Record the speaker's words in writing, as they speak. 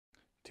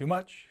Too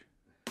much?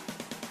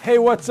 Hey,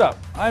 what's up?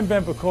 I'm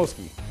Ben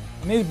Pekulski,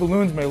 and these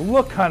balloons may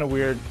look kind of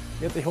weird,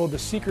 yet they hold the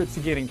secrets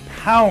to gaining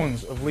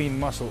pounds of lean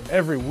muscle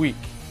every week.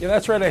 Yeah,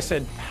 that's right, I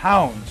said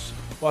pounds,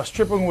 while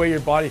stripping away your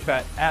body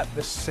fat at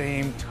the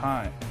same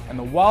time. And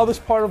the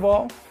wildest part of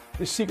all,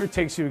 this secret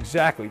takes you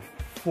exactly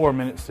 4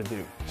 minutes to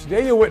do.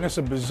 Today you'll witness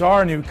a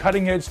bizarre new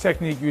cutting-edge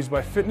technique used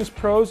by fitness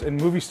pros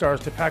and movie stars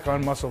to pack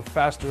on muscle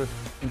faster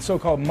than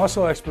so-called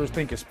muscle experts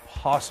think is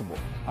possible.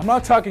 I'm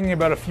not talking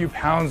about a few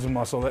pounds of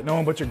muscle that no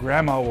one but your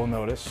grandma will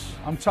notice.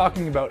 I'm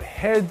talking about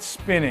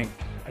head-spinning,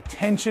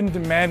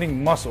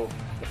 attention-demanding muscle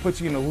that puts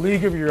you in a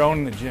league of your own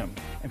in the gym,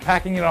 and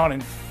packing it on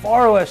in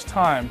far less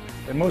time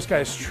than most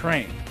guys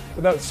train,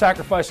 without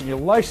sacrificing your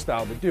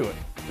lifestyle to do it.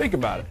 Think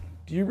about it.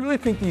 Do you really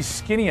think these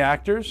skinny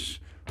actors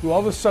who all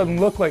of a sudden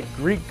look like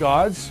Greek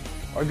gods,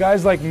 or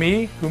guys like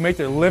me who make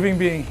their living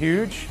being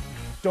huge,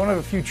 don't have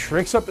a few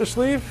tricks up their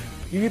sleeve?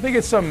 Do you think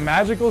it's some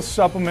magical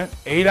supplement,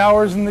 8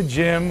 hours in the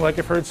gym, like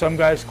I've heard some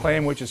guys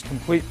claim, which is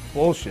complete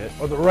bullshit,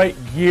 or the right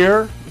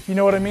gear, if you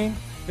know what I mean?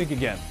 Think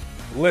again.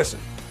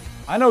 Listen,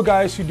 I know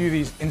guys who do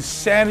these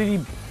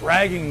insanity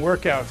bragging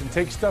workouts and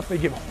take stuff they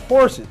give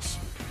horses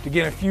to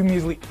gain a few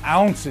measly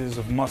ounces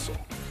of muscle.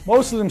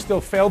 Most of them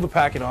still fail to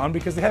pack it on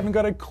because they haven't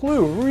got a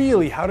clue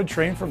really how to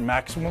train for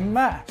maximum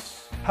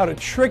mass. How to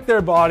trick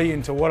their body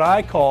into what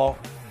I call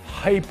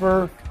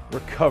hyper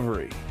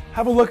recovery.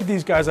 Have a look at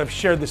these guys I've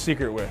shared the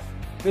secret with.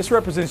 This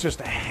represents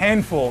just a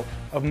handful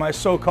of my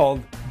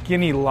so-called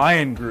guinea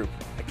lion group.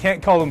 I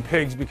can't call them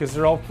pigs because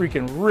they're all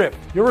freaking ripped.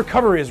 Your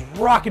recovery is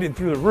rocketed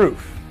through the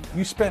roof.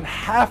 You spend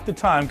half the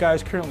time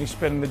guys currently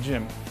spend in the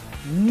gym.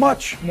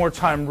 Much more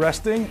time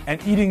resting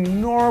and eating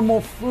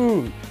normal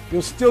food.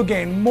 You'll still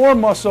gain more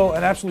muscle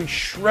and absolutely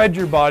shred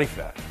your body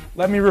fat.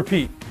 Let me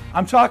repeat,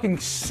 I'm talking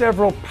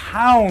several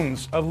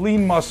pounds of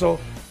lean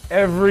muscle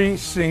every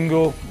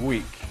single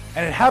week.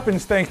 And it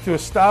happens thanks to a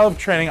style of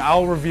training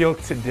I'll reveal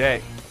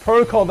today. A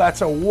protocol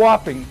that's a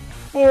whopping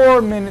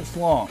 4 minutes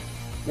long.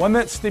 One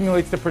that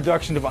stimulates the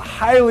production of a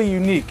highly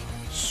unique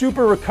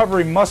super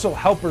recovery muscle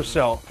helper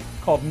cell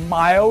called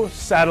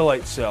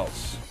myosatellite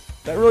cells.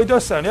 That really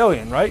does sound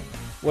alien, right?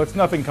 Well, it's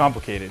nothing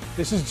complicated.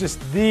 This is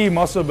just the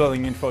muscle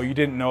building info you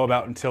didn't know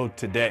about until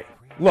today.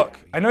 Look,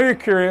 I know you're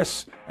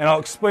curious, and I'll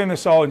explain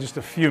this all in just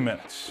a few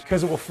minutes,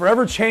 because it will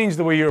forever change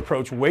the way you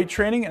approach weight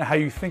training and how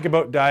you think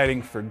about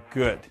dieting for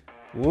good.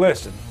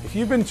 Listen, if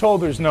you've been told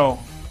there's no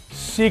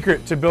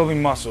secret to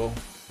building muscle,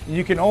 and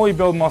you can only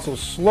build muscle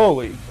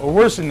slowly, or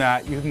worse than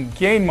that, you can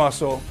gain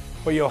muscle,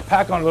 but you'll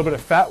pack on a little bit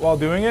of fat while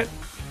doing it,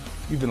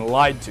 you've been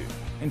lied to.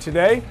 And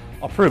today,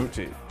 I'll prove it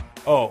to you.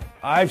 Oh,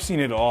 I've seen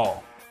it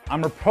all.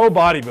 I'm a pro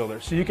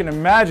bodybuilder, so you can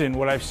imagine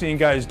what I've seen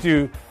guys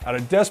do out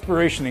of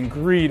desperation and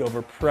greed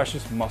over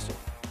precious muscle.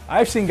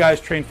 I've seen guys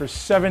train for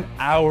 7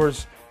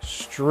 hours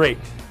straight.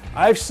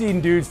 I've seen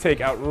dudes take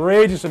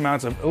outrageous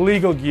amounts of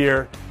illegal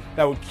gear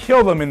that would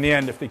kill them in the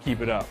end if they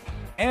keep it up.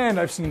 And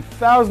I've seen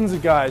thousands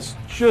of guys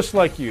just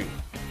like you,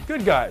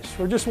 good guys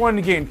who are just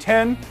wanting to gain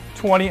 10,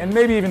 20, and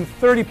maybe even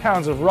 30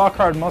 pounds of rock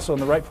hard muscle in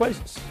the right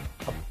places.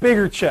 A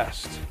bigger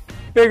chest,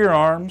 bigger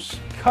arms,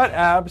 cut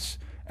abs,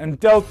 and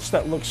delts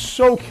that look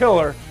so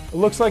killer, it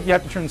looks like you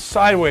have to turn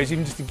sideways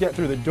even just to get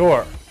through the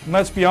door. And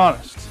let's be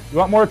honest, you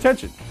want more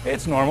attention?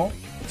 It's normal.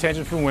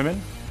 Attention from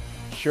women?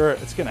 Sure,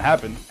 it's gonna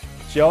happen.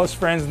 Jealous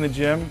friends in the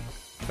gym?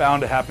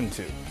 Bound to happen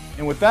too.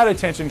 And with that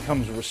attention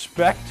comes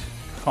respect,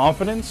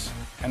 confidence,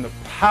 and the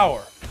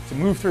power to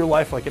move through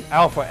life like an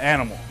alpha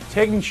animal,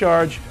 taking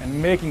charge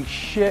and making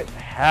shit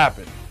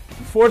happen,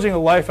 and forging a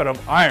life out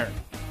of iron.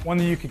 One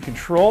that you can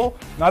control,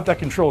 not that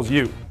controls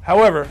you.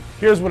 However,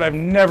 here's what I've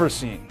never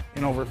seen.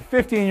 In over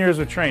 15 years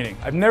of training,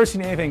 I've never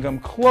seen anything come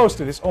close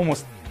to this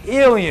almost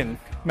alien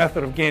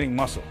method of gaining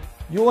muscle.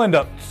 You'll end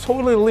up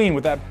totally lean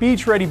with that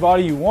beach-ready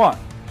body you want,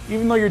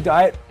 even though your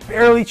diet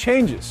barely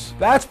changes.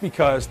 That's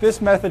because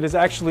this method is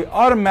actually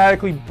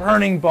automatically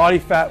burning body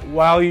fat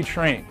while you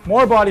train.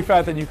 More body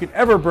fat than you could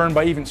ever burn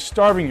by even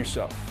starving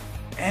yourself.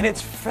 And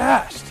it's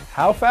fast.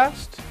 How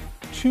fast?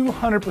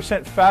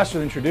 200% faster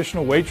than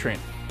traditional weight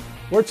training.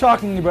 We're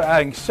talking about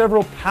adding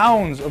several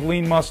pounds of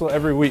lean muscle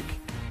every week.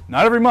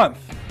 Not every month,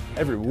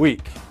 every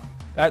week.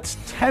 That's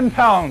 10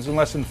 pounds in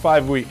less than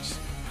 5 weeks,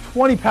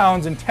 20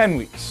 pounds in 10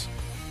 weeks.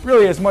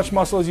 Really as much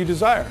muscle as you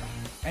desire.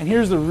 And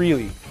here's the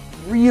really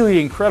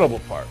incredible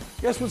part.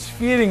 Guess what's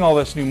feeding all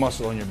this new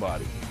muscle in your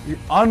body? Your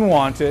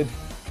unwanted,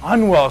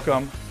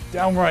 unwelcome,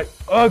 downright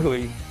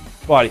ugly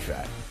body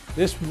fat.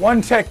 This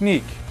one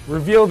technique,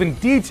 revealed in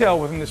detail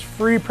within this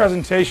free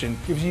presentation,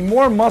 gives you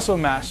more muscle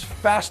mass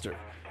faster.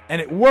 And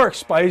it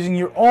works by using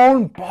your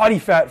own body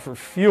fat for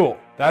fuel.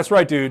 That's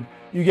right, dude.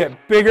 You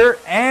get bigger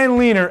and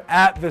leaner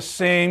at the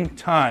same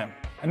time.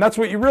 And that's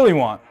what you really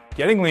want,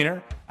 getting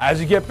leaner as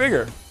you get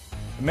bigger.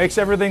 It makes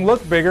everything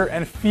look bigger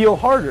and feel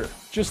harder,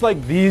 just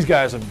like these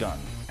guys have done.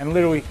 And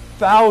literally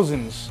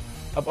thousands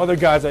of other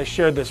guys I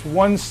shared this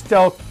one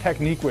stealth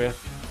technique with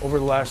over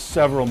the last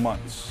several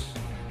months.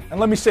 And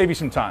let me save you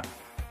some time.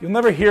 You'll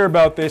never hear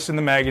about this in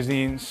the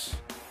magazines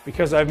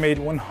because I've made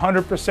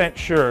 100%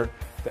 sure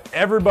that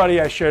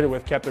everybody I shared it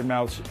with kept their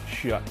mouths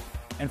shut.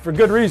 And for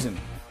good reason.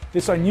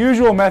 This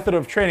unusual method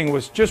of training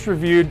was just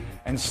reviewed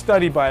and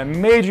studied by a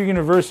major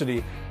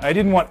university, and I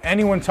didn't want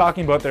anyone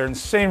talking about their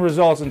insane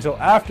results until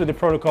after the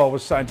protocol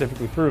was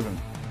scientifically proven.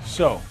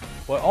 So,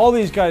 while all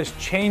these guys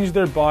changed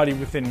their body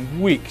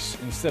within weeks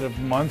instead of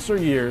months or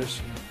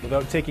years,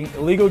 without taking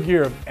illegal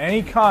gear of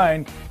any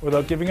kind,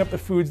 without giving up the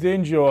foods they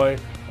enjoy,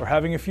 or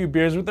having a few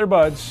beers with their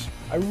buds,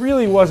 I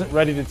really wasn't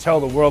ready to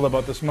tell the world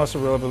about this muscle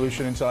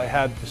revolution until I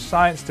had the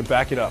science to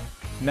back it up.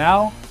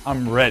 Now,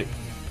 I'm ready.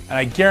 And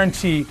I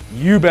guarantee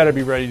you better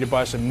be ready to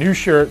buy some new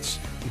shirts,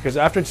 because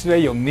after today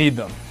you'll need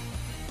them.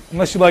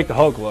 Unless you like the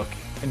Hulk look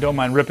and don't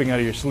mind ripping out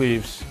of your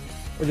sleeves,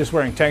 or just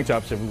wearing tank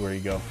tops everywhere you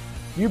go.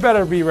 You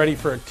better be ready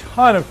for a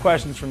ton of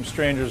questions from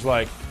strangers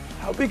like,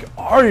 how big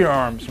are your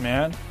arms,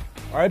 man?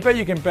 Or I bet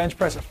you can bench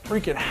press a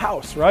freaking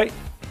house, right?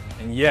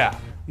 And yeah,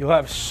 you'll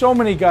have so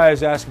many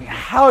guys asking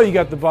how you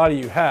got the body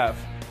you have,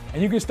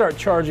 and you can start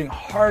charging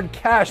hard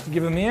cash to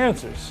give them the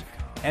answers.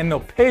 And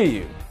they'll pay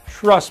you.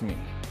 Trust me,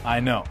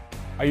 I know.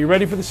 Are you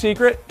ready for the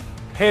secret?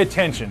 Pay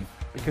attention,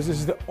 because this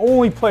is the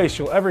only place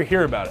you'll ever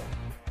hear about it.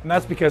 And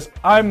that's because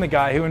I'm the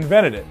guy who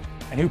invented it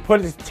and who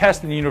put it to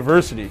test in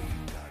university.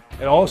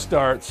 It all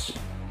starts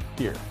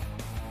here.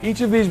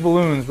 Each of these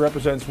balloons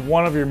represents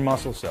one of your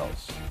muscle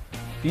cells.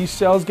 These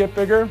cells get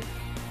bigger,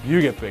 you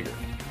get bigger.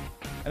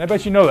 And I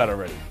bet you know that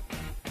already.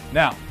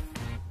 Now,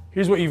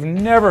 here's what you've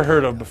never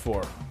heard of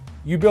before.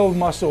 You build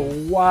muscle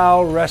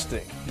while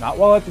resting, not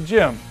while at the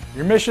gym.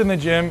 Your mission in the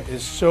gym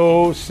is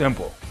so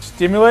simple.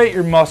 Stimulate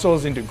your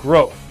muscles into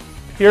growth,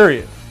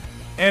 period.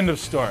 End of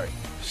story.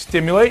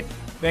 Stimulate,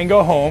 then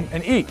go home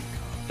and eat.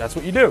 That's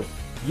what you do.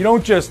 You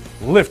don't just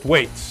lift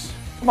weights.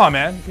 Come on,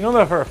 man. You know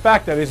that for a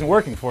fact that isn't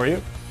working for you.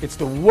 It's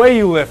the way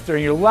you lift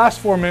during your last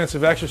 4 minutes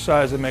of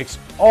exercise that makes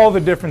all the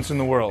difference in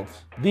the world.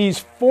 These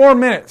 4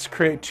 minutes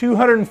create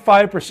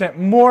 205%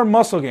 more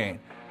muscle gain.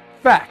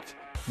 Fact,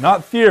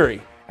 not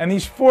theory. And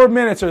these 4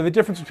 minutes are the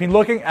difference between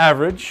looking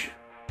average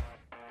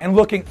and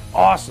looking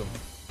awesome.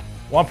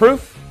 Want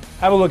proof?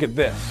 Have a look at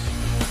this.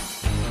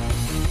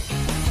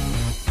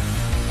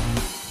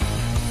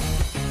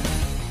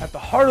 At the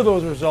heart of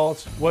those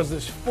results was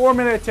this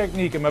 4-minute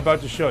technique I'm about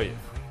to show you.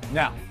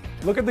 Now,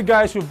 look at the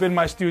guys who have been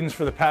my students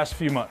for the past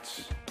few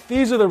months.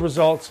 These are the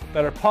results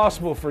that are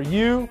possible for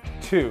you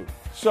too.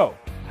 So,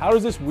 how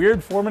does this weird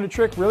 4-minute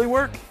trick really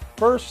work?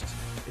 First,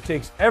 it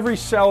takes every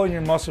cell in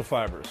your muscle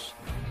fibers,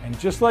 and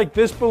just like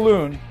this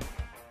balloon,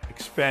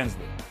 expands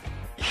them.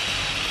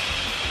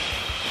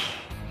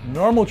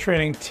 Normal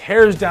training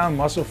tears down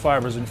muscle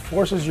fibers and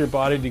forces your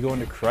body to go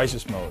into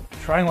crisis mode,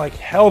 trying like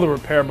hell to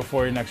repair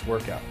before your next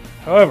workout.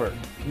 However,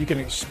 you can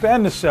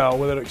expand the cell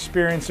without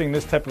experiencing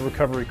this type of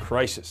recovery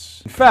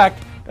crisis. In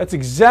fact, that's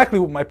exactly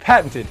what my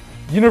patented,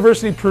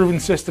 university-proven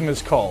system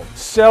is called,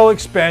 Cell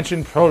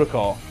Expansion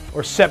Protocol,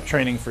 or CEP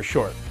training for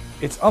short.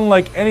 It's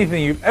unlike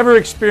anything you've ever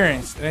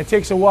experienced, and it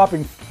takes a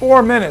whopping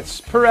 4 minutes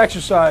per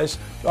exercise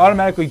to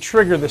automatically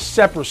trigger the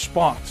CEP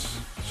response.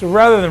 So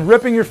rather than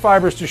ripping your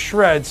fibers to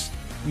shreds,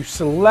 you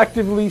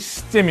selectively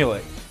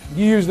stimulate.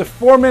 You use the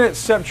 4-minute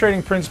CEP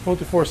training principle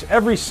to force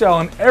every cell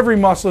and every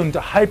muscle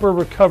into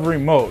hyper-recovery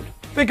mode.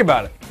 Think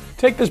about it.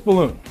 Take this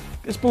balloon.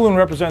 This balloon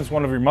represents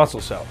one of your muscle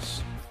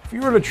cells. If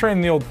you were to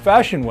train the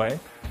old-fashioned way,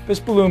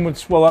 this balloon would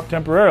swell up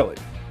temporarily.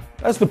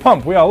 That's the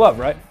pump we all love,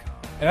 right?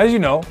 And as you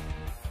know,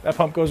 that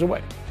pump goes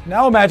away.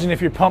 Now imagine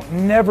if your pump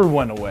never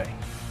went away.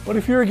 What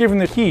if you were given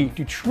the key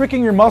to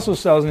tricking your muscle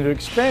cells into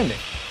expanding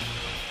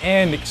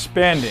and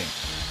expanding?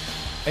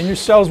 And your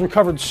cells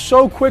recovered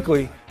so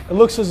quickly, it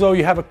looks as though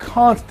you have a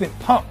constant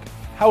pump.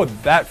 How would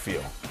that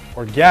feel?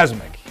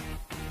 Orgasmic.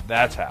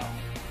 That's how.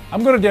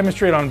 I'm going to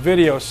demonstrate on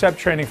video CEP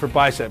training for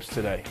biceps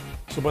today.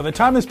 So by the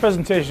time this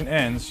presentation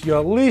ends, you'll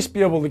at least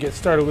be able to get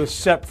started with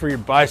CEP for your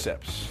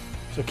biceps.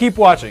 So keep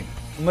watching,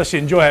 unless you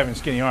enjoy having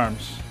skinny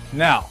arms.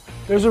 Now,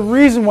 there's a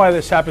reason why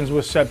this happens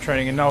with CEP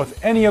training and not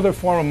with any other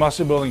form of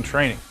muscle building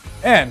training.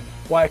 And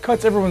why it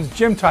cuts everyone's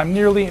gym time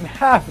nearly in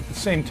half at the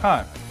same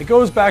time. It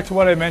goes back to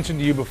what I mentioned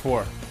to you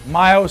before,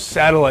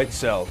 myosatellite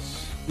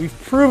cells. We've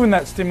proven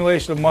that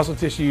stimulation of muscle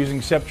tissue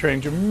using CEP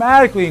training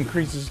dramatically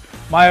increases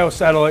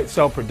myosatellite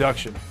cell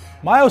production.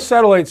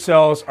 Myosatellite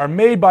cells are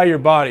made by your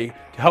body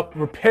to help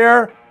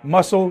repair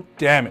muscle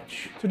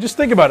damage. So just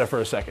think about it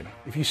for a second.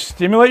 If you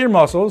stimulate your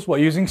muscles while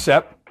using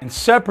CEP, and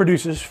CEP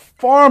produces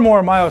far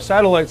more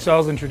myosatellite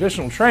cells than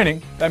traditional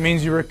training, that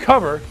means you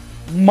recover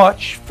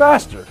much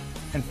faster.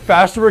 And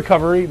faster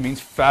recovery means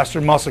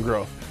faster muscle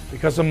growth,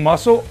 because the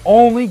muscle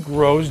only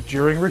grows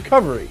during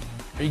recovery.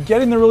 Are you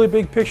getting the really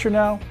big picture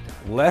now?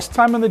 Less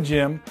time in the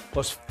gym,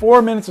 plus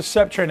 4 minutes of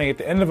CEP training at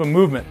the end of a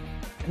movement,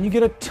 and you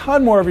get a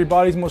ton more of your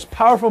body's most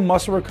powerful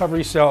muscle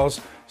recovery cells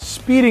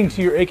speeding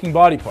to your aching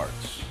body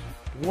parts,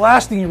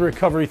 blasting your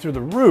recovery through the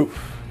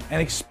roof,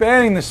 and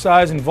expanding the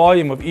size and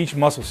volume of each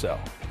muscle cell.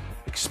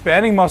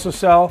 Expanding muscle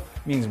cell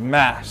means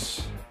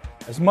mass.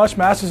 As much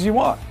mass as you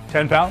want.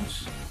 10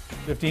 pounds,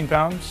 15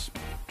 pounds,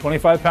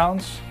 25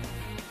 pounds,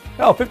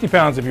 hell, 50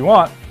 pounds if you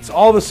want. It's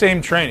all the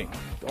same training.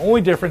 The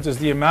only difference is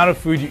the amount of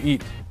food you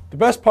eat. The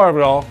best part of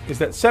it all is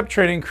that SEP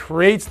training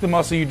creates the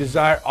muscle you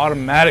desire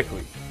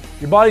automatically.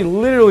 Your body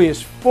literally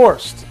is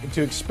forced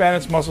to expand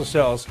its muscle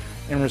cells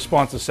in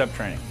response to SEP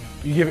training.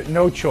 You give it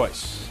no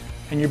choice.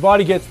 And your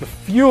body gets the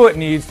fuel it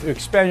needs to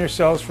expand your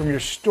cells from your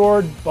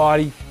stored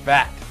body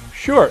fat.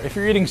 Sure, if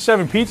you're eating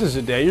 7 pizzas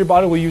a day, your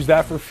body will use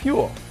that for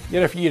fuel.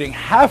 Yet if you're eating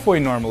halfway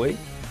normally,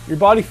 your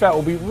body fat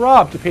will be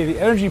robbed to pay the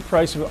energy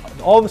price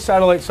of all the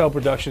satellite cell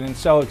production and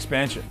cell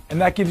expansion. And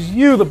that gives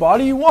you the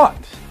body you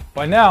want.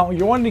 By now,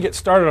 you're wanting to get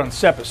started on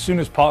SEP as soon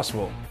as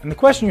possible. And the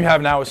question you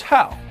have now is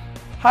how?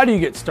 How do you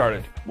get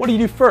started? What do you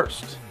do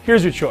first?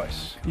 Here's your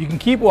choice. You can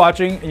keep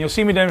watching and you'll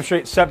see me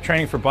demonstrate SEP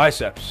training for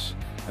biceps.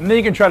 And then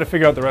you can try to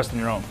figure out the rest on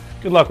your own.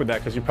 Good luck with that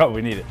because you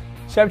probably need it.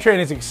 SEP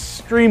training is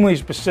extremely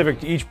specific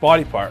to each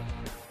body part.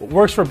 What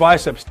works for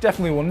biceps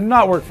definitely will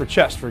not work for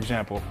chest, for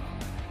example.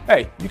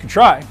 Hey, you can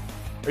try.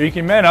 Or you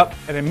can man up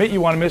and admit you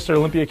want a Mr.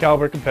 Olympia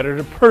caliber competitor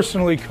to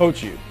personally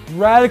coach you.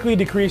 Radically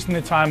decreasing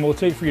the time it will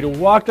take for you to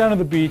walk down to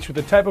the beach with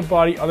the type of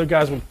body other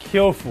guys would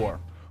kill for.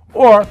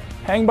 Or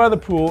hang by the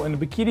pool in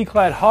the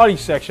bikini-clad hottie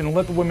section and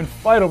let the women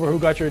fight over who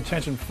got your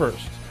attention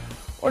first.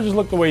 Or just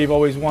look the way you've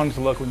always wanted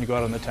to look when you go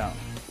out on the town.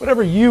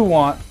 Whatever you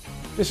want,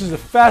 this is the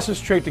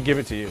fastest trait to give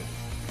it to you.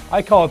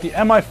 I call it the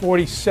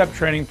Mi40 CEP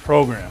training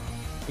program.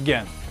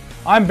 Again,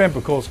 I'm Ben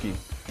Pakulski,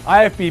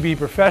 IFBB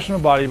professional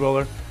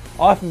bodybuilder,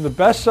 author of the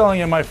best-selling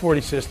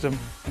Mi40 system,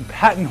 and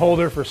patent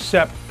holder for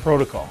CEP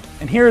protocol.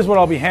 And here's what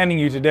I'll be handing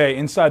you today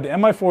inside the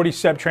Mi40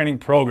 CEP training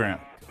program.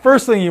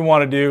 First thing you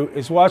want to do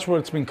is watch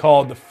what's been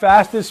called the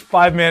fastest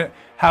 5-minute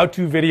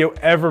how-to video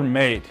ever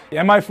made. The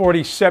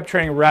Mi40 CEP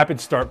training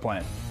rapid start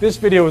plan. This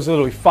video is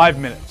literally 5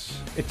 minutes.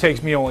 It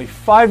takes me only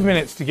 5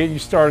 minutes to get you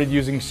started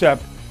using CEP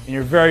in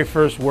your very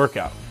first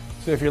workout.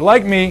 So if you're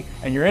like me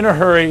and you're in a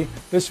hurry,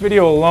 this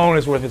video alone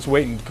is worth its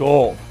weight in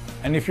gold.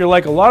 And if you're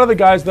like a lot of the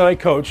guys that I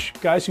coach,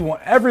 guys who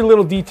want every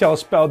little detail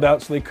spelled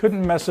out so they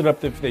couldn't mess it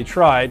up if they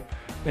tried,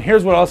 then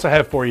here's what else I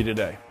have for you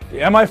today. The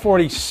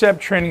Mi40 CEP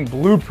training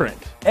blueprint.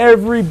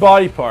 Every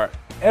body part,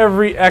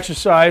 every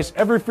exercise,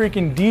 every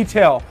freaking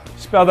detail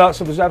spelled out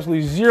so there's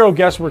absolutely zero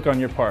guesswork on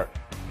your part.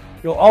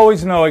 You'll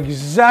always know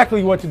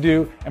exactly what to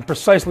do and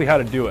precisely how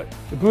to do it.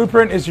 The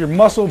blueprint is your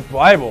muscle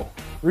Bible,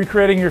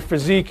 recreating your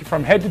physique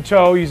from head to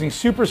toe using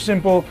super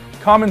simple,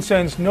 common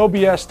sense, no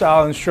BS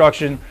style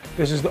instruction.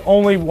 This is the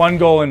only one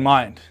goal in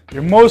mind.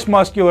 Your most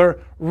muscular,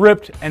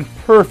 ripped, and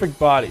perfect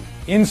body.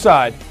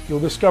 Inside, you'll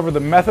discover the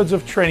methods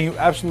of training you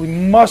absolutely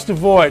must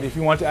avoid if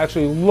you want to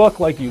actually look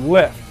like you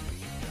lift.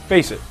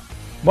 Face it,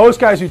 most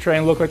guys who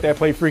train look like they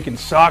play freaking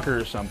soccer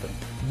or something.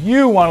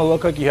 You want to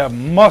look like you have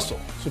muscle.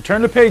 So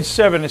turn to page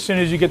 7 as soon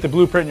as you get the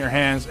blueprint in your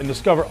hands and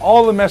discover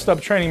all the messed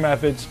up training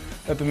methods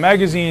that the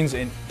magazines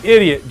and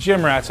idiot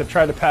gym rats have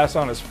tried to pass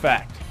on as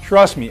fact.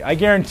 Trust me, I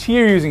guarantee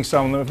you're using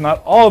some of them, if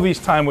not all of these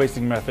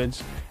time-wasting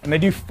methods, and they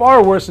do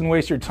far worse than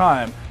waste your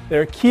time.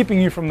 They're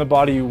keeping you from the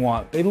body you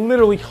want. They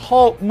literally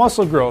halt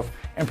muscle growth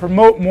and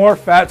promote more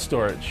fat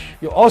storage.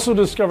 You'll also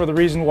discover the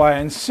reason why I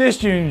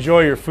insist you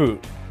enjoy your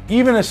food.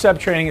 Even as CEP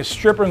training is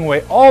stripping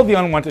away all the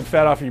unwanted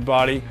fat off your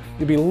body,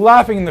 you'll be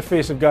laughing in the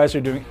face of guys who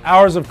are doing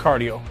hours of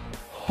cardio,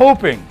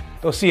 hoping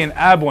they'll see an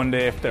ab one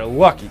day if they're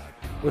lucky.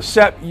 With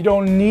CEP, you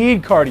don't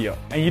need cardio,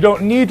 and you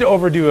don't need to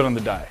overdo it on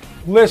the diet.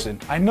 Listen,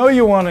 I know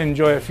you want to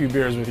enjoy a few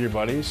beers with your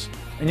buddies,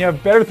 and you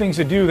have better things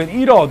to do than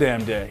eat all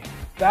damn day.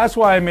 That's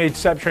why I made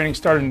CEP training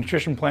starter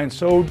nutrition plan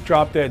so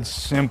drop dead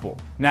simple.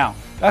 Now,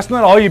 that's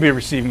not all you'll be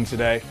receiving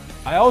today.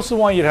 I also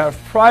want you to have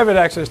private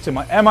access to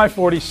my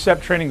Mi40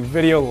 CEP training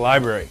video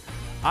library.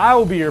 I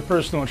will be your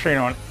personal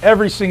trainer on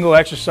every single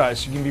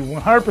exercise so you can be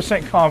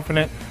 100%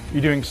 confident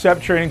you're doing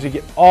CEP training to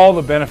get all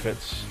the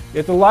benefits.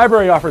 Yet the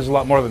library offers a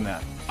lot more than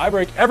that. I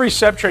break every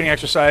CEP training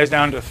exercise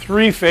down into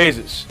 3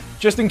 phases.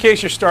 Just in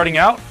case you're starting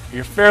out,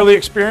 you're fairly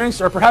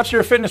experienced, or perhaps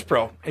you're a fitness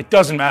pro, it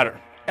doesn't matter.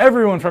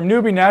 Everyone from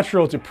newbie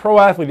natural to pro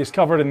athlete is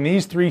covered in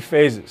these 3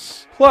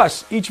 phases.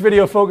 Plus, each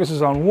video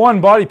focuses on one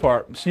body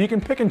part, so you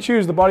can pick and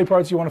choose the body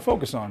parts you want to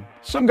focus on.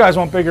 Some guys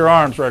want bigger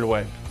arms right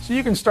away, so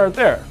you can start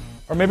there.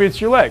 Or maybe it's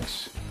your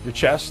legs, your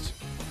chest,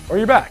 or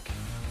your back.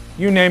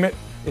 You name it,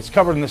 it's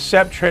covered in the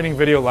CEP training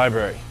video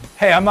library.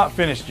 Hey, I'm not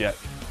finished yet.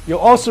 You'll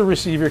also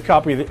receive your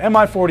copy of the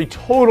Mi40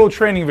 total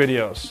training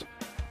videos.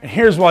 And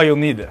here's why you'll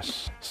need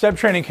this. CEP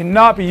training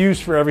cannot be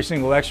used for every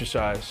single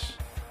exercise.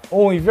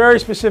 Only very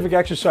specific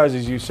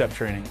exercises use CEP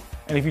training.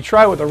 And if you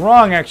try with the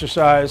wrong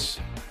exercise,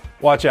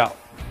 watch out.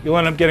 You'll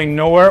end up getting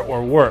nowhere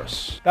or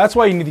worse. That's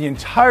why you need the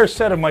entire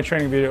set of my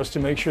training videos to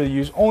make sure you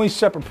use only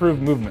CEP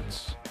approved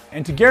movements.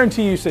 And to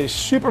guarantee you stay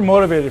super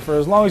motivated for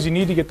as long as you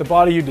need to get the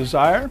body you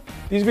desire,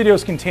 these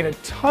videos contain a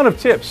ton of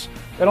tips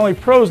that only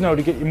pros know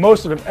to get you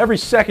most out of every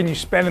second you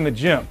spend in the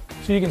gym.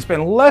 So you can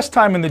spend less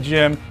time in the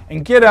gym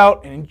and get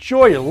out and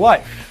enjoy your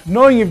life,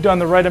 knowing you've done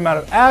the right amount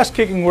of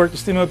ass-kicking work to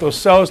stimulate those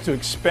cells to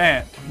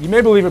expand. You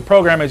may believe a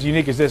program as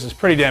unique as this is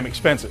pretty damn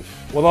expensive.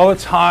 With all the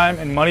time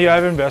and money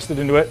I've invested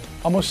into it,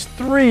 almost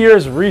 3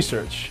 years of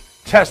research,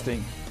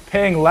 testing,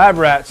 paying lab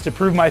rats to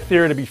prove my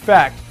theory to be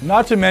fact,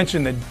 not to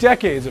mention the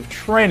decades of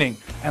training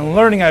and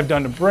learning I've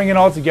done to bring it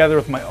all together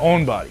with my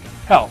own body.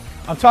 Hell,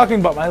 I'm talking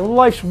about my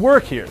life's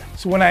work here.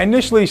 So when I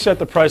initially set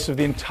the price of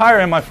the entire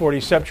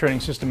Mi40 CEP training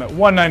system at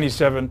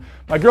 $197,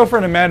 my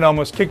girlfriend Amanda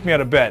almost kicked me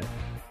out of bed.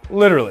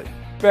 Literally.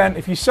 Ben,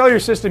 if you sell your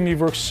system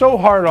you've worked so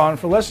hard on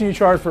for less than you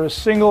charge for a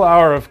single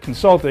hour of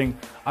consulting,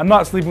 I'm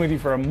not sleeping with you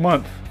for a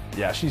month.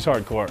 Yeah, she's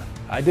hardcore.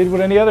 I did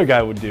what any other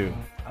guy would do.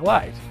 I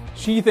lied.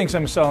 She thinks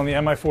I'm selling the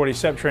Mi40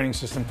 CEP training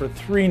system for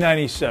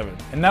 $397,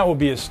 and that will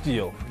be a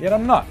steal. Yet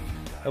I'm not.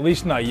 At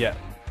least not yet.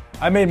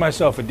 I made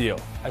myself a deal.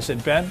 I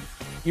said, Ben,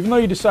 even though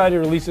you decide to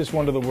release this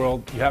one to the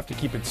world, you have to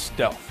keep it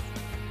stealth.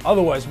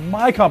 Otherwise,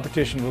 my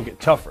competition will get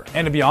tougher.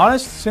 And to be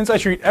honest, since I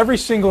treat every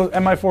single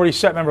Mi40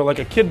 CEP member like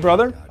a kid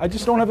brother, I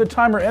just don't have the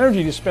time or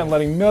energy to spend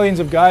letting millions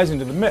of guys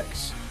into the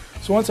mix.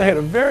 So once I hit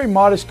a very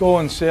modest goal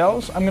in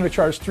sales, I'm going to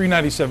charge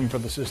 $397 for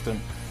the system.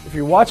 If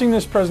you're watching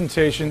this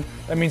presentation,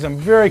 that means I'm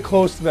very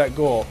close to that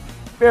goal.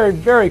 Very,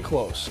 very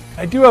close.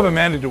 I do have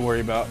Amanda to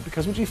worry about,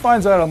 because when she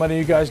finds out I'm letting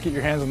you guys get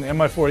your hands on the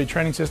Mi40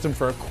 training system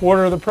for a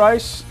quarter of the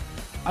price,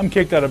 I'm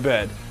kicked out of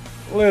bed.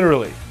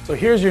 Literally. So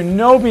here's your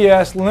no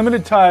BS,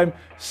 limited time,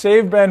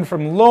 save Ben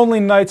from lonely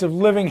nights of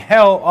living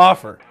hell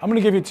offer. I'm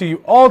going to give it to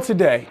you all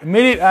today.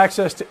 Immediate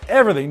access to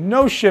everything,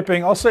 no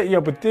shipping. I'll set you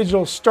up with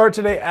digital start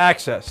today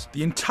access.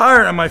 The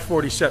entire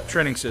Mi40 CEP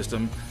training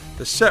system,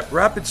 the CEP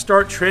Rapid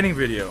Start training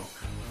video,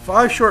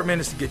 5 short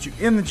minutes to get you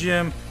in the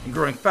gym and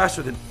growing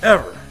faster than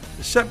ever.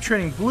 The CEP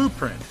training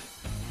blueprint,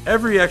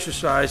 every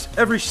exercise,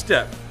 every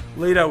step,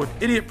 laid out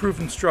with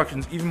idiot-proof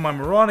instructions even my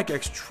moronic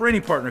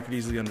ex-training partner could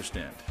easily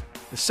understand.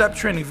 The CEP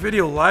training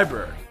video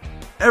library,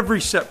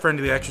 every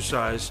CEP-friendly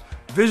exercise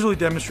visually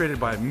demonstrated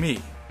by me,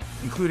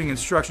 including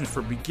instructions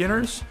for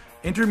beginners,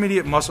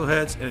 intermediate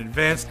muscleheads, and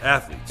advanced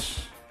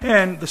athletes.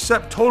 And the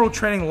CEP total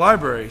training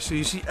library, so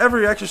you see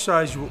every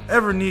exercise you will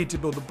ever need to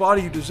build the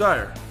body you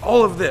desire.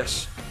 All of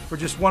this for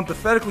just one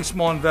pathetically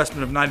small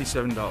investment of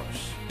 $97.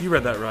 You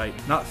read that right.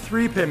 Not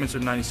 3 payments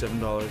of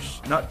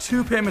 $97, not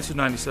 2 payments of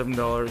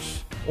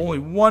 $97, only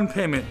 1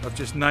 payment of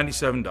just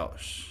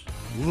 $97.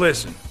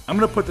 Listen, I'm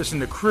going to put this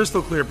into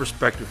crystal clear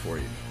perspective for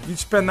you. You'd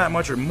spend that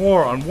much or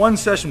more on one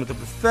session with a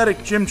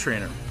pathetic gym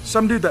trainer.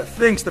 Some dude that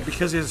thinks that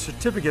because he has a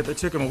certificate that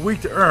took him a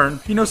week to earn,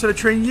 he knows how to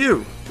train you.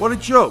 What a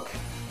joke.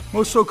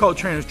 Most so-called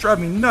trainers drive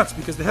me nuts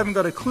because they haven't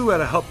got a clue how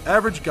to help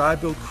average guy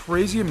build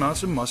crazy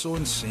amounts of muscle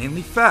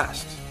insanely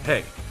fast.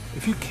 Hey,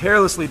 if you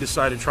carelessly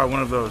decide to try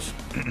one of those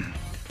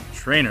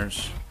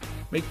trainers,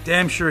 make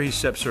damn sure he's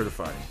CEP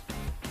certified.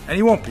 And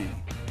he won't be,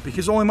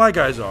 because only my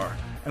guys are,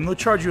 and they'll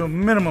charge you a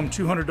minimum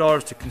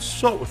 $200 to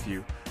consult with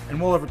you, and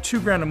well over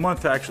 $2,000 a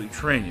month to actually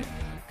train you.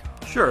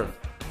 Sure,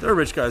 there are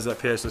rich guys that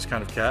pay us this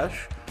kind of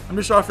cash. I'm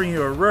just offering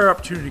you a rare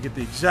opportunity to get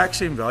the exact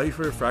same value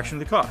for a fraction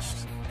of the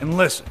cost. And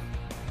listen,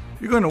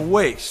 you're going to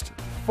waste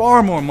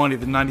far more money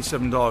than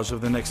 $97 over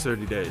the next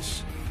 30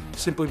 days.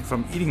 Simply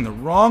from eating the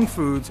wrong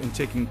foods and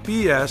taking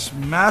BS,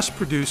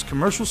 mass-produced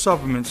commercial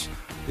supplements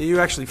that you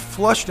actually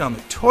flush down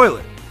the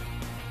toilet.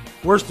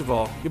 Worst of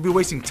all, you'll be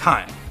wasting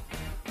time,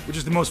 which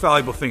is the most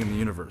valuable thing in the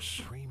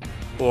universe.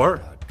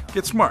 Or,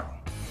 get smart.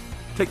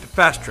 Take the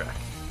fast track,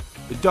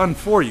 the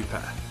done-for-you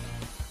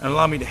path, and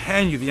allow me to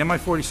hand you the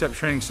Mi40 CEP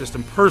training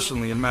system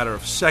personally in a matter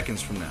of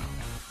seconds from now.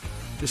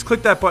 Just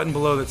click that button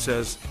below that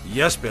says,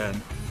 "Yes,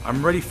 Ben,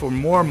 I'm ready for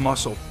more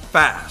muscle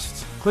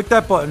fast." Click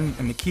that button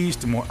and the keys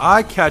to more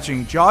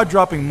eye-catching,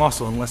 jaw-dropping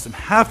muscle in less than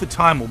half the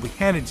time will be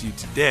handed to you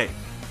today.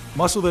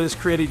 Muscle that is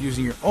created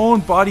using your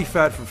own body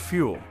fat for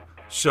fuel.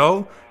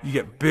 So, you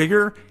get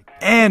bigger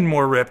and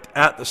more ripped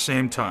at the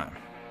same time.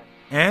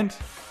 And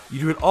you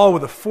do it all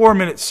with a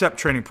 4-minute CEP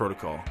training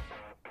protocol.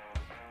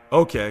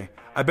 Okay,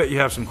 I bet you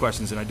have some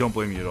questions and I don't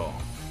blame you at all.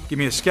 Give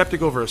me a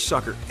skeptic over a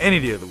sucker any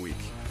day of the week.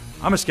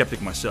 I'm a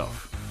skeptic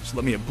myself, so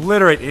let me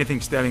obliterate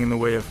anything standing in the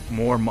way of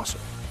more muscle.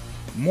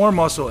 More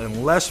muscle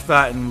and less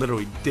fat in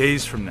literally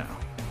days from now.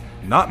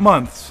 Not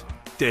months,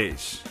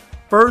 days.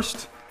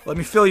 First, let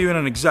me fill you in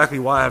on exactly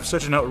why I have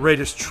such an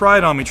outrageous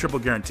try-it-on-me triple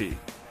guarantee.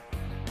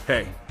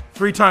 Hey,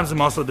 3 times the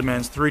muscle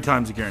demands 3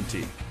 times the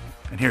guarantee.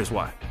 And here's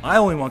why. I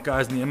only want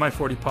guys in the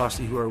Mi40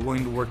 posse who are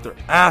willing to work their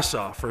ass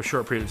off for a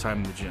short period of time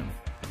in the gym.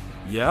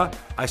 Yeah,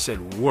 I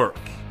said work.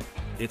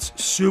 It's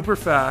super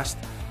fast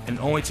and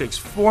only takes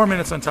 4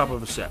 minutes on top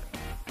of a set.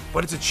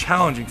 But it's a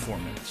challenging 4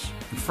 minutes.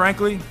 And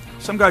frankly,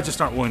 some guys just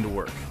aren't willing to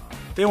work.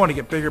 They want to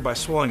get bigger by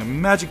swallowing a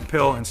magic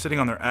pill and sitting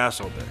on their ass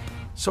all day.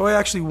 So I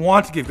actually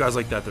want to give guys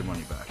like that their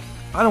money back.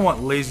 I don't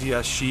want lazy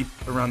ass sheep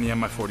around the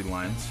Mi40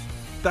 lines.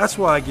 That's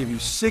why I give you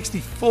 60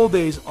 full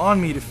days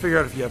on me to figure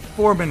out if you have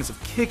 4 minutes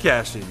of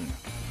kick-ass in you.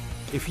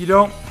 If you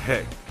don't,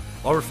 hey,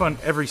 I'll refund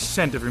every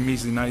cent of your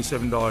measly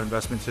 $97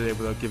 investment today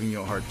without giving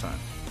you a hard time.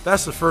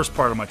 That's the first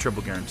part of my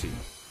triple guarantee.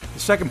 The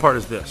second part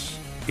is this.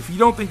 If you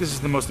don't think this is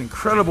the most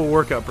incredible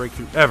workout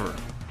breakthrough ever,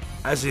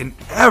 as in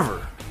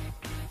ever,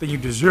 then you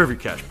deserve your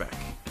cash back.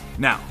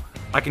 Now,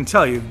 I can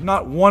tell you,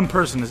 not one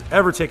person has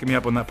ever taken me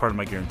up on that part of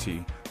my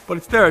guarantee, but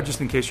it's there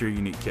just in case you're a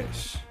unique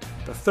case.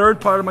 The third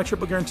part of my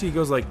triple guarantee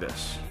goes like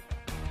this.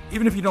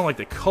 Even if you don't like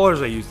the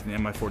colors I used in the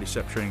Mi40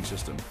 CEP training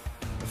system,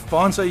 the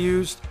fonts I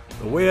used,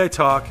 the way I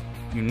talk,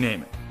 you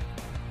name it.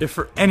 If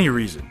for any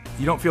reason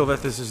you don't feel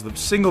that this is the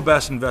single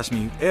best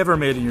investment you've ever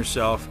made in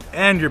yourself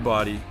and your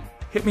body,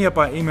 hit me up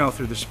by email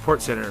through the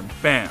support center and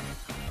bam,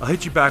 I'll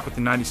hit you back with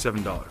the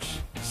 $97.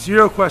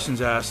 0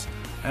 questions asked,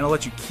 and I'll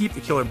let you keep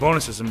the killer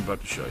bonuses I'm about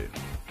to show you.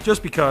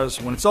 Just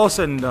because, when it's all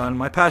said and done,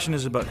 my passion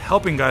is about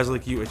helping guys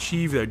like you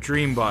achieve their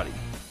dream body.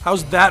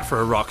 How's that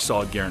for a rock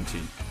solid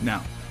guarantee?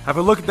 Now, have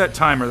a look at that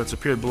timer that's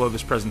appeared below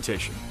this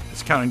presentation.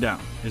 It's counting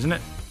down, isn't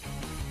it?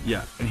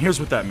 Yeah, and here's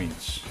what that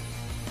means.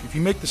 If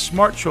you make the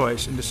smart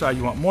choice and decide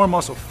you want more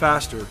muscle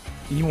faster,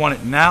 and you want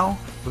it now,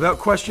 without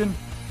question,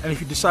 and if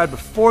you decide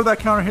before that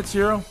counter hits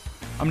 0,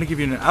 I'm going to give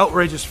you an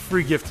outrageous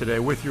free gift today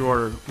with your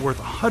order worth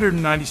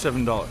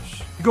 $197.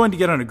 You're going to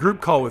get on a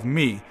group call with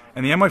me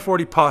and the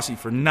Mi40 posse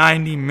for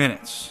 90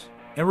 minutes.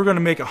 And we're going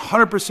to make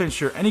 100%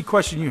 sure any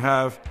question you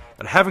have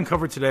that I haven't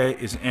covered today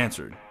is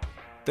answered.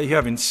 That you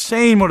have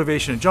insane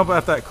motivation to jump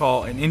off that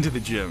call and into the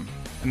gym.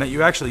 And that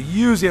you actually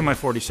use the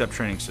Mi40 CEP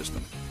training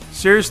system.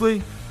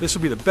 Seriously, this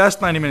will be the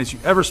best 90 minutes you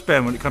ever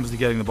spend when it comes to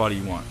getting the body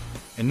you want.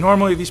 And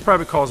normally these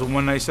private calls are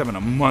 $197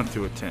 a month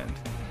to attend.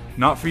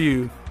 Not for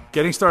you.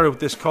 Getting started with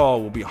this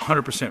call will be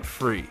 100%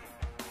 free.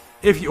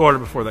 If you order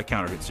before that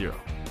counter hits 0.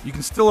 You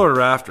can still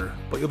order after,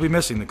 but you'll be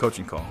missing the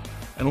coaching call.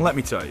 And let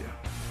me tell you,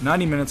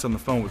 90 minutes on the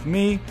phone with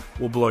me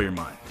will blow your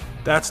mind.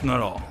 That's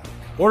not all.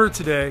 Order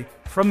today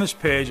from this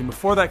page, and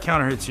before that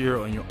counter hits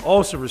 0, and you'll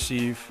also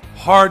receive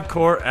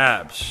hardcore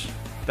abs.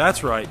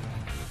 That's right,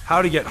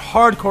 how to get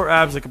hardcore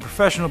abs like a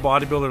professional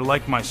bodybuilder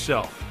like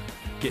myself.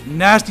 Get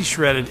nasty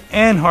shredded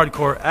and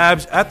hardcore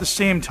abs at the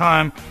same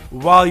time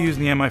while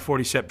using the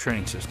Mi40 CEP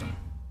training system.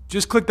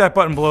 Just click that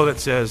button below that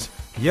says,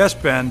 "Yes,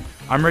 Ben,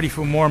 I'm ready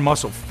for more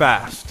muscle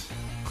fast."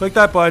 Click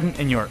that button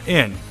and you're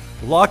in,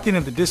 locked in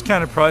at the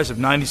discounted price of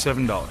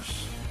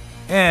 $97.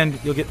 And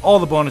you'll get all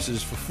the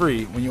bonuses for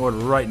free when you order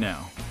right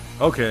now.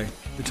 Okay,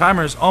 the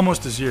timer is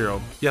almost to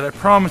 0, yet I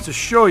promise to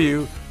show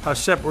you how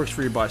CEP works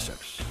for your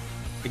biceps.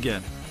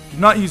 Again, do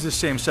not use the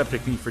same CEP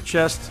technique for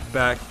chest,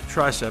 back,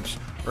 triceps,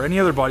 or any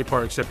other body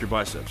part except your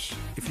biceps.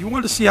 If you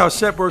want to see how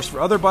CEP works for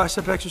other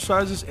bicep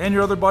exercises and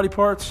your other body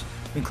parts,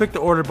 then click the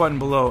order button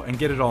below and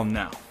get it all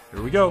now.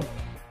 Here we go.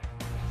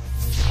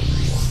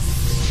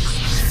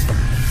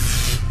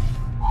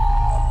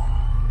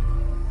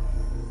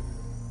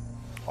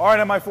 All right,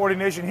 Mi40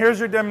 Nation, here's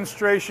your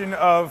demonstration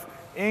of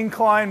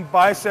incline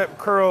bicep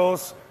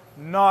curls,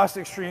 NOS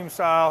Extreme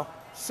style,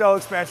 cell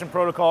expansion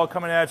protocol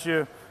coming at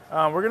you.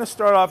 We're gonna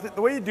start off,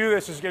 the way you do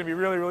this is gonna be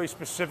really, really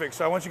specific,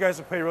 so I want you guys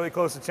to pay really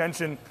close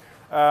attention.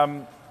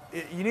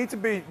 You need to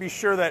be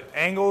sure that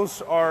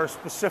angles are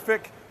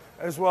specific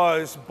as well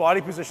as body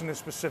position is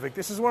specific.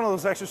 This is one of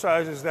those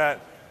exercises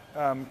that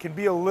can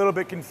be a little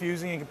bit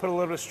confusing and can put a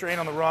little bit of strain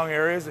on the wrong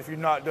areas if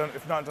not done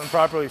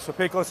properly, so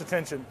pay close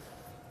attention.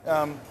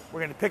 We're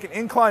going to pick an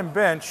incline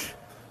bench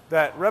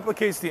that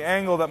replicates the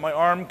angle that my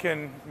arm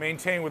can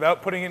maintain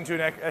without putting it into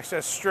an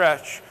excess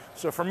stretch.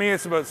 So for me,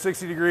 it's about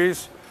 60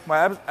 degrees.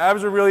 My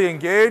abs are really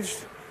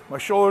engaged, my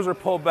shoulders are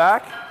pulled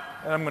back,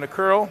 and I'm going to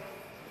curl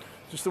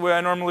just the way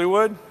I normally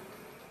would.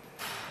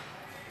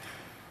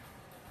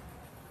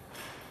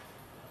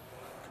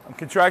 I'm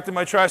contracting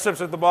my triceps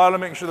at the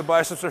bottom, making sure the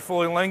biceps are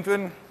fully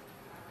lengthened.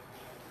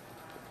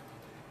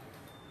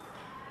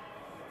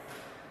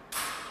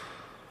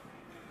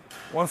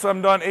 Once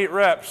I'm done 8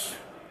 reps,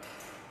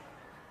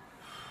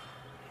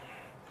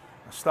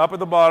 stop at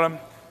the bottom,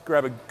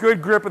 grab a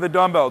good grip of the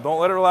dumbbell, don't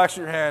let it relax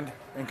your hand,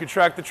 and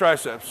contract the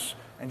triceps.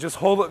 And just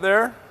hold it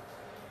there.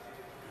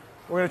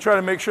 We're going to try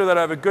to make sure that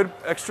I have a good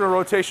external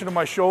rotation of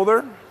my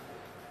shoulder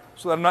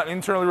so that I'm not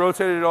internally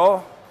rotated at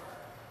all.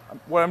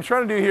 What I'm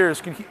trying to do here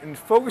is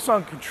focus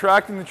on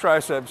contracting the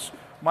triceps.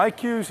 My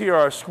cues here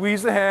are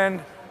squeeze the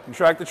hand,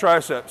 contract the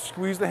tricep,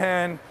 squeeze the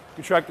hand,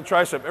 contract the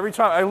tricep. Every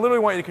time, I literally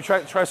want you to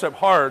contract the tricep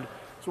hard.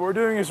 So what we're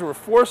doing is we're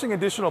forcing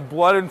additional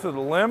blood into the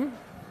limb.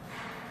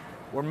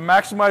 We're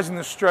maximizing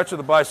the stretch of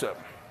the bicep.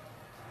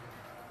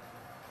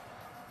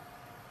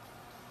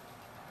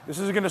 This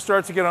is going to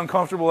start to get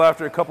uncomfortable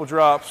after a couple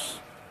drops.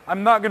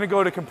 I'm not going to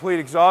go to complete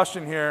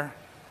exhaustion here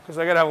because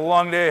I got to have a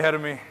long day ahead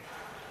of me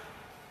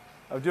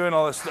of doing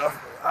all this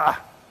stuff.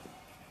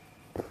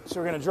 So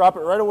we're going to drop it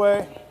right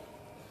away.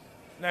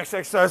 Next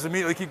exercise,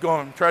 immediately keep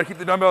going. Try to keep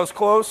the dumbbells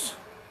close.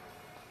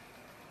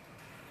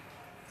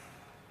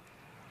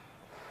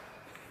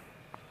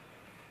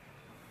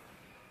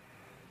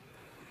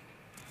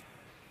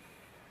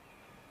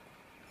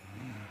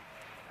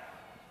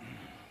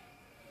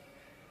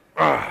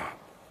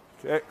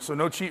 Okay, so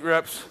no cheat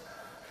reps,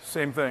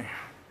 same thing.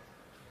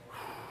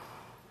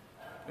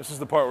 This is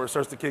the part where it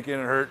starts to kick in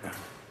and hurt.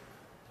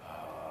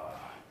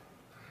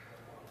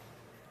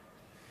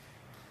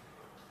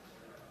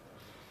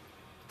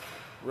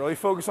 Really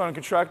focus on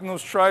contracting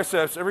those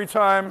triceps. Every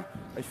time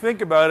I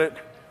think about it,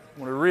 I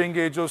want to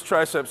re-engage those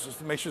triceps just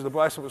to make sure the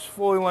bicep is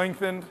fully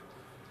lengthened.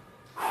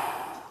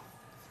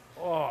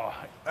 Oh,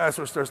 that's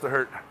where it starts to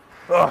hurt.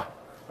 Oh,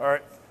 all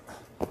right,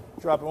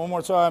 drop it one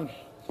more time.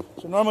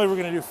 So normally we're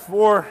going to do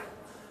 4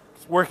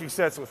 working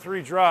sets with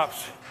 3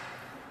 drops.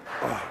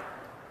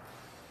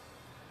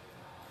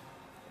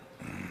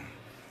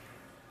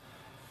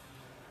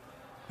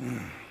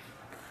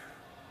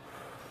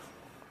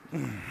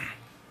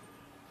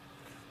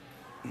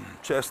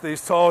 Chest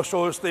stays tall,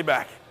 shoulders stay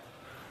back.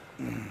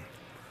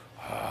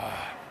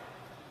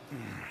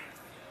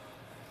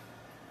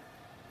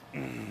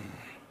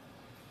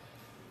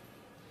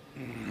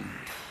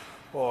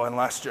 Oh, and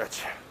last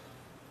stretch.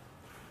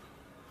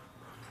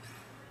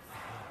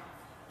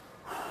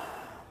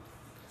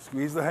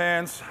 Squeeze the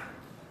hands.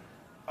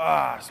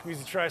 Squeeze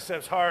the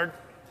triceps hard.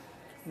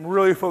 I'm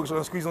really focused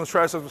on squeezing the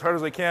triceps as hard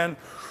as I can.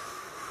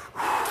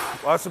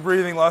 Lots of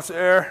breathing, lots of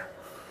air.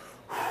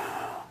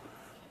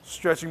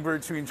 Stretching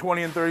between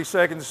 20 and 30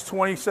 seconds.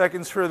 20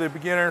 seconds for the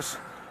beginners,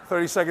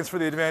 30 seconds for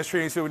the advanced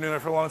trainees who have been doing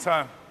it for a long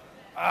time.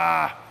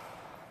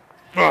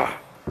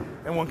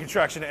 And one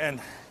contraction to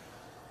end.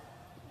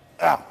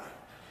 Ow.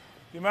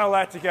 The amount of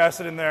lactic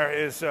acid in there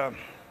is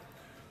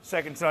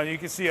second to none. You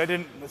can see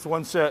it's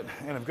one set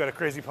and I've got a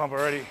crazy pump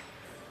already.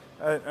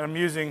 I'm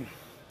using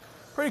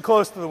pretty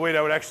close to the weight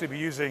I would actually be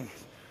using.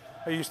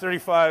 I use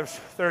 35s,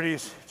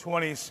 30s,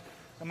 20s,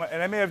 and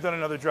I may have done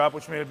another drop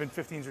which may have been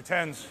 15s or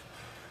 10s.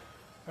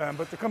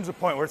 But there comes a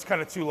point where it's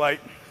kind of too light,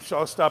 so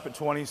I'll stop at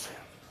 20s.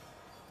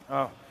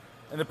 And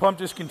the pump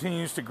just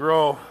continues to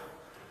grow.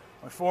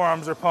 My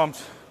forearms are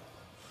pumped,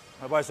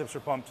 my biceps are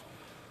pumped.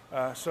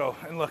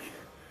 And look,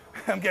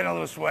 I'm getting a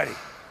little sweaty.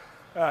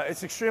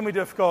 It's extremely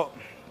difficult,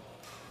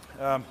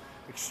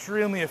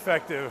 extremely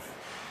effective,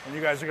 and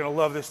you guys are gonna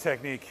love this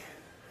technique.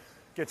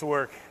 Get to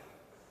work.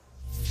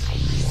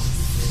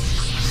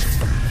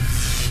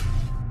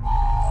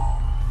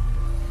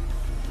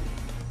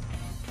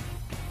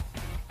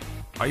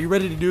 Are you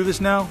ready to do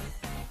this now?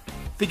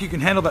 Think you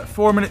can handle that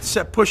 4-minute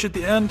set push at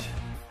the end?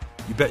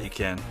 You bet you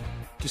can.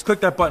 Just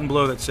click that button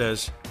below that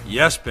says,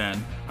 "Yes,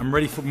 Ben, I'm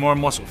ready for more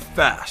muscle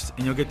fast,"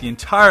 and you'll get the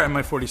entire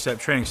Mi40 CEP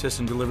training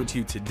system delivered to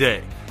you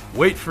today.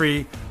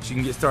 Weight-free, so you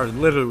can get started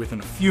literally within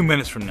a few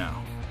minutes from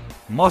now.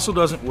 Muscle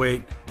doesn't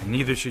wait, and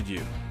neither should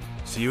you.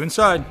 See you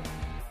inside.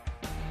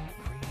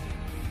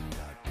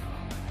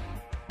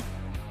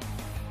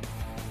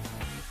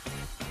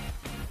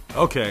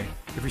 Okay,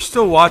 if you're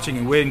still watching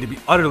and waiting to be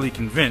utterly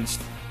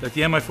convinced that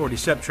the Mi40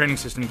 CEP training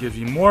system gives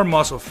you more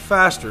muscle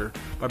faster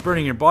by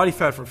burning your body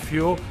fat for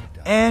fuel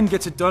and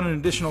gets it done in an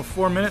additional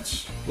 4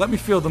 minutes, let me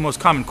field the most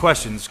common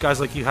questions guys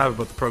like you have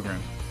about the program.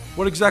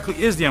 What exactly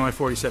is the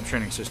Mi40 CEP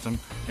training system,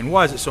 and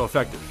why is it so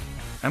effective?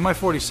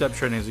 Mi40 CEP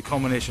training is a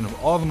culmination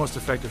of all the most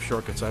effective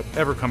shortcuts I've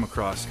ever come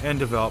across and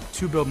developed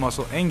to build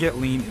muscle and get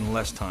lean in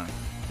less time.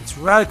 It's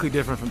radically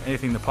different from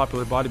anything the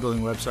popular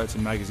bodybuilding websites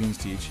and magazines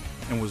teach,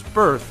 and was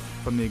birthed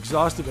from the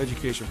exhaustive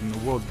education from the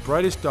world's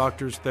brightest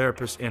doctors,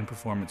 therapists, and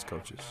performance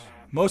coaches.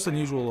 Most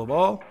unusual of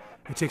all,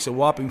 it takes a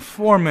whopping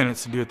 4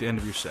 minutes to do at the end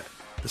of your set.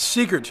 The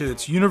secret to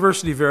its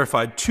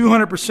university-verified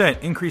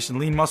 200% increase in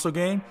lean muscle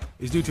gain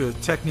is due to a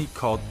technique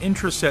called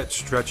intra-set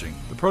stretching.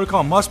 The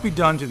protocol must be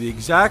done to the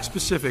exact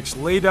specifics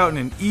laid out in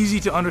an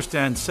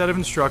easy-to-understand set of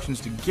instructions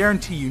to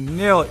guarantee you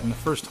nail it in the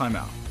first time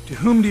out. To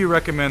whom do you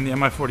recommend the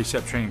Mi40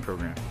 CEP training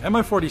program?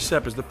 Mi40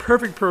 CEP is the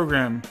perfect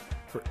program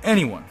for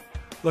anyone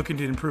looking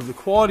to improve the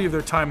quality of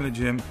their time in the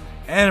gym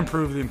and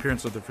improve the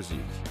appearance of their physique.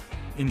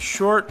 In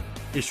short,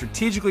 it's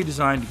strategically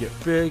designed to get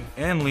big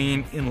and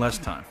lean in less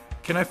time.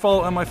 Can I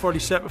follow Mi40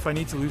 CEP if I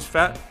need to lose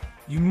fat?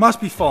 You must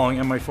be following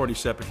Mi40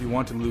 CEP if you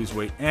want to lose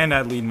weight and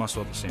add lean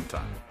muscle at the same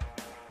time.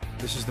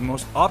 This is the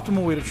most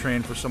optimal way to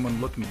train for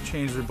someone looking to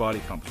change their body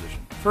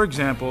composition. For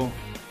example,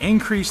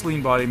 increase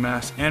lean body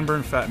mass and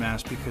burn fat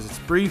mass because it's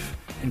brief,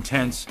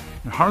 intense,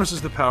 and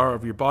harnesses the power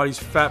of your body's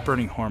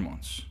fat-burning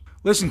hormones.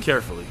 Listen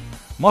carefully.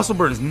 Muscle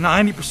burns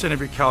 90% of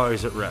your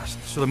calories at rest,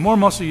 so the more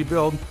muscle you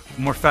build,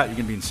 the more fat you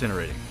can be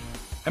incinerating.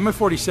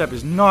 Mi40 CEP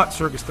is not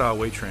circus-style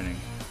weight training,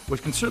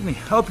 which can certainly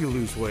help you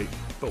lose weight,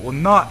 but will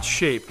not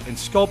shape and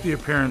sculpt the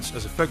appearance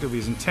as effectively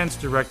as intense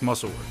direct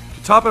muscle work.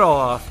 To top it all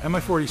off,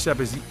 Mi40 CEP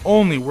is the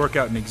only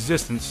workout in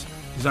existence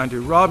designed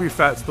to rob your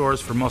fat stores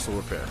for muscle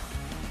repair.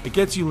 It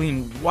gets you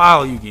lean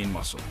while you gain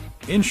muscle.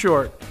 In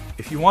short,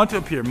 if you want to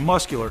appear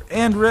muscular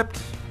and ripped,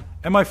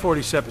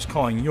 Mi40 CEP is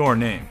calling your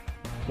name.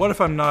 What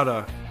if I'm not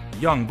a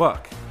young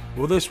buck?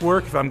 Will this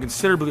work if I'm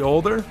considerably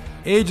older?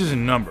 Age is a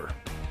number.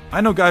 I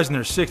know guys in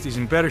their 60s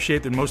in better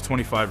shape than most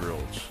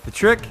 25-year-olds. The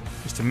trick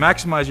is to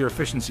maximize your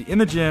efficiency in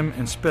the gym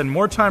and spend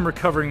more time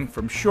recovering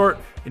from short,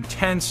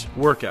 intense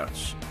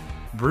workouts.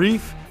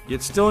 Brief,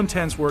 yet still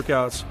intense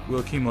workouts will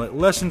accumulate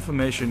less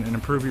inflammation and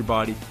improve your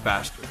body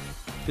faster.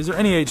 Is there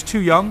any age too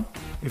young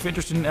if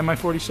interested in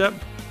Mi40 CEP?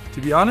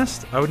 To be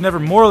honest, I would never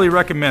morally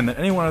recommend that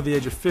anyone under the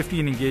age of 50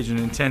 engage in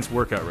an intense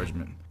workout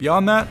regimen.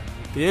 Beyond that,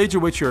 the age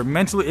at which you are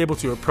mentally able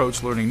to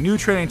approach learning new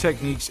training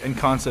techniques and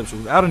concepts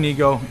without an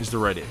ego is the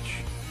right age.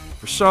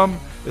 For some,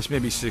 this may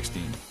be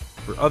 16.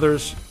 For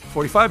others,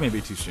 45 may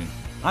be too soon.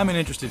 I'm an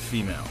interested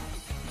female.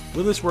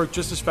 Will this work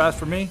just as fast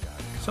for me?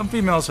 Some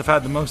females have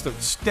had the most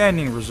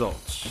outstanding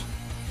results.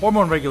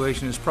 Hormone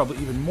regulation is probably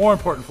even more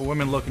important for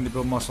women looking to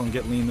build muscle and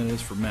get lean than it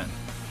is for men.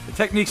 The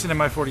techniques in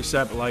Mi40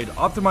 CEP allow you to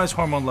optimize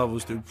hormone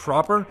levels through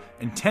proper,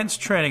 intense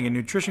training and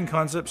nutrition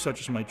concepts such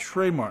as my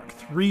trademark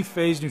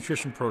 3-phase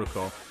nutrition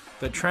protocol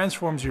that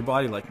transforms your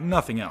body like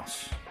nothing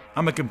else.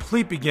 I'm a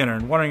complete beginner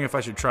and wondering if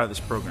I should try this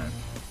program.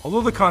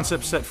 Although the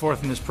concepts set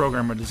forth in this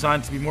program are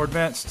designed to be more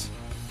advanced,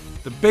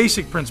 the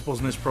basic principles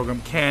in this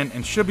program can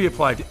and should be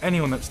applied to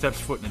anyone that steps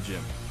foot in a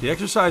gym. The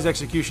exercise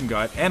execution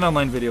guide and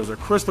online videos are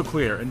crystal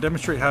clear and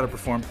demonstrate how to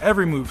perform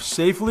every move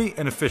safely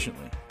and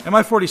efficiently.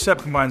 Mi40 CEP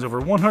combines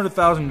over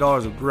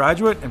 $100,000 of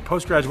graduate and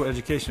postgraduate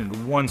education into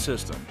one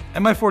system.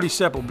 Mi40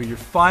 CEP will be your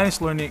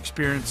finest learning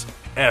experience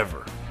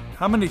ever.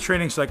 How many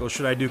training cycles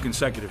should I do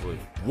consecutively?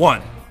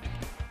 1.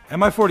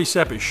 Mi40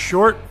 CEP is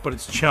short, but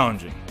it's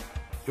challenging.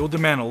 It will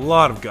demand a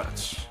lot of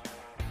guts.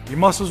 Your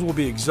muscles will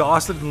be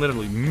exhausted in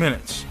literally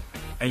minutes,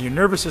 and your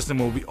nervous system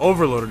will be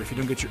overloaded if you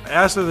don't get your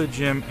ass out of the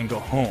gym and go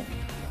home.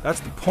 That's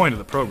the point of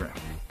the program.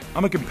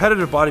 I'm a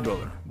competitive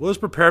bodybuilder. Will this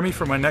prepare me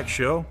for my next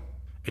show?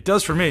 It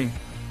does for me,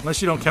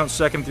 unless you don't count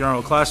second at the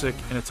Arnold Classic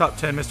and a top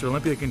 10 Mr.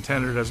 Olympia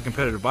contender as a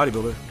competitive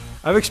bodybuilder.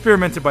 I've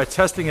experimented by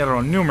testing it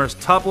on numerous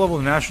top-level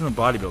national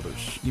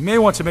bodybuilders. You may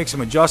want to make some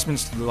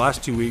adjustments to the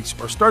last 2 weeks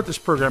or start this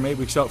program 8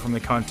 weeks out from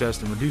the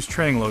contest and reduce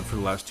training load for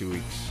the last 2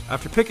 weeks.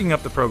 After picking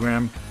up the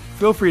program,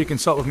 feel free to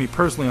consult with me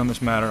personally on this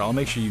matter and I'll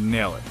make sure you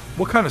nail it.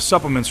 What kind of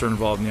supplements are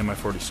involved in the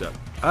Mi40 CEP?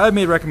 I have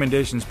made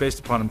recommendations based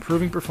upon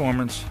improving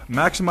performance,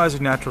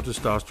 maximizing natural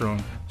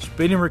testosterone,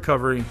 speeding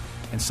recovery,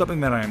 and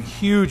something that I am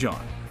huge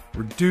on,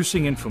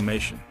 reducing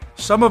inflammation.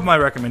 Some of my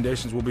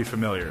recommendations will be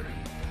familiar.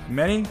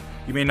 Many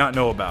you may not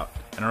know about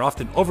and are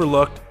often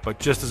overlooked but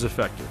just as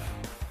effective.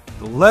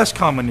 The less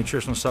common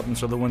nutritional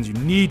supplements are the ones you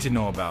need to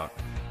know about,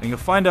 and you'll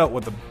find out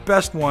what the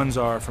best ones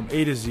are from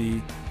A to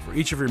Z for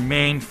each of your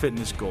main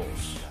fitness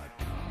goals.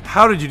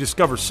 How did you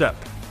discover CEP?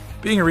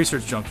 Being a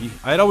research junkie,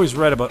 I had always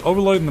read about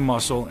overloading the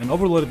muscle and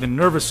overloading the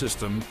nervous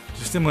system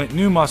to stimulate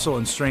new muscle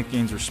and strength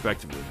gains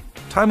respectively.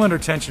 Time under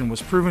tension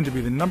was proven to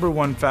be the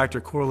 #1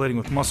 factor correlating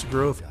with muscle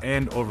growth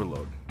and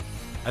overload.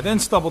 I then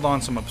stumbled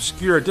on some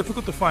obscure,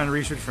 difficult to find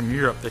research from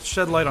Europe that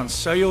shed light on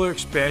cellular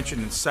expansion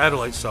and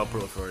satellite cell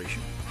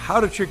proliferation. How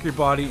to trick your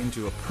body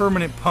into a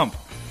permanent pump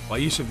by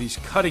use of these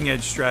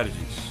cutting-edge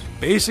strategies.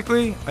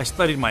 Basically, I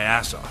studied my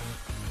ass off.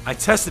 I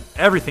tested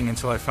everything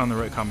until I found the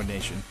right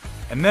combination,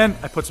 and then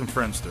I put some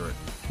friends through it,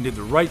 and did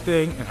the right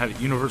thing and had it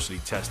university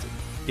tested.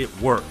 It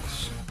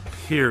works.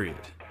 Period.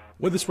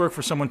 Would this work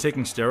for someone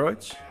taking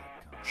steroids?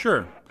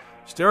 Sure.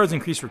 Steroids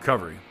increase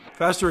recovery.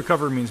 Faster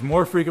recovery means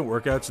more frequent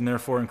workouts and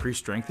therefore increased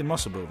strength and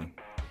muscle building.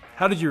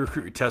 How did you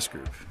recruit your test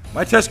group?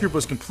 My test group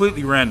was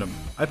completely random.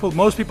 I pulled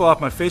most people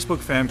off my Facebook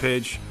fan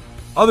page,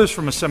 others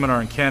from a seminar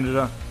in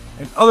Canada,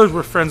 and others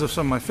were friends of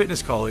some of my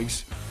fitness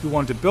colleagues who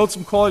wanted to build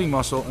some quality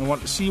muscle and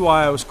wanted to see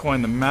why I was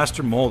coined the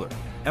master molder.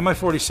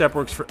 Mi40 CEP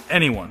works for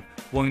anyone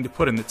willing to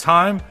put in the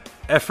time,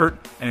 effort,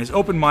 and is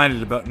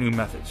open-minded about new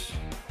methods.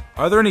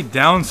 Are there any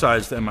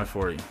downsides to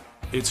Mi40?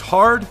 It's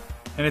hard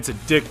and it's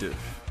addictive.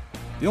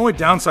 The only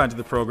downside to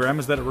the program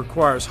is that it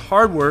requires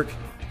hard work,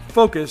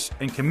 focus,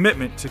 and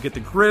commitment to get the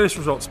greatest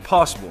results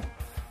possible,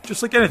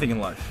 just like anything in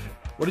life.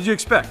 What did you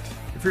expect?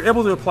 If you're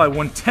able to apply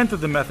 1/10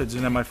 of the methods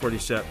in Mi40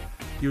 CEP,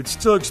 you would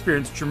still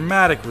experience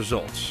dramatic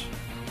results.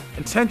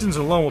 Intentions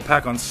alone will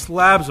pack on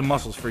slabs of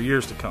muscles for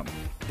years to come.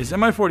 Is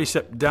Mi40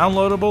 CEP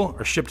downloadable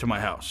or shipped to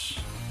my house?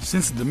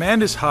 Since the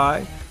demand is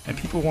high and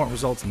people want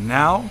results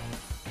now,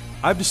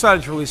 I've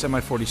decided to release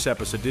Mi40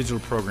 CEP as a digital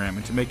program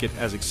and to make it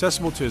as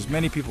accessible to as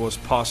many people as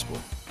possible.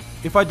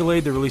 If I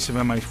delayed the release of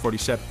Mi40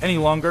 CEP any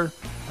longer,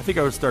 I think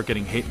I would start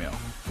getting hate mail.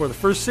 For the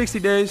first 60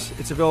 days,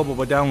 it's available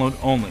by download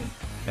only,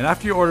 and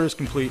after your order is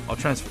complete, I'll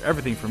transfer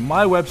everything from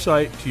my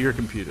website to your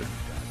computer.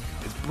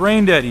 It's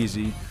brain dead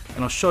easy,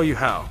 and I'll show you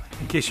how,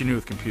 in case you're new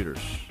with computers.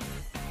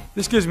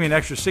 This gives me an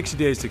extra 60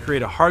 days to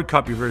create a hard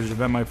copy version of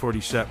Mi40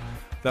 CEP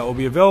that will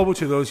be available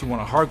to those who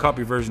want a hard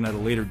copy version at a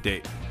later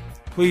date.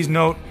 Please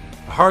note,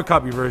 the hard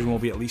copy version will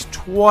be at least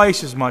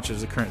twice as much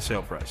as the current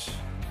sale price.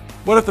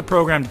 What if the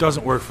program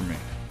doesn't work for me?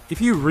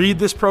 If you read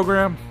this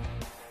program,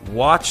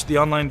 watch the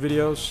online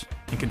videos,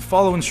 and can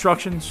follow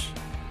instructions,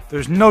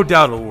 there's no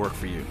doubt it will work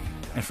for you,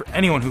 and for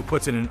anyone who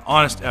puts in an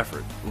honest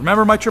effort.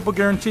 Remember my triple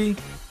guarantee?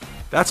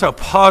 That's how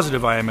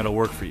positive I am it'll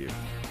work for you.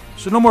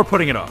 So no more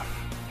putting it off.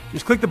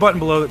 Just click the button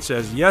below that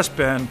says, "Yes,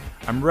 Ben,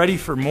 I'm ready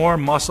for more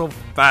muscle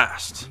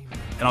fast,"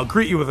 and I'll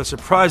greet you with a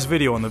surprise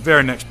video on the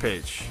very next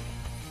page.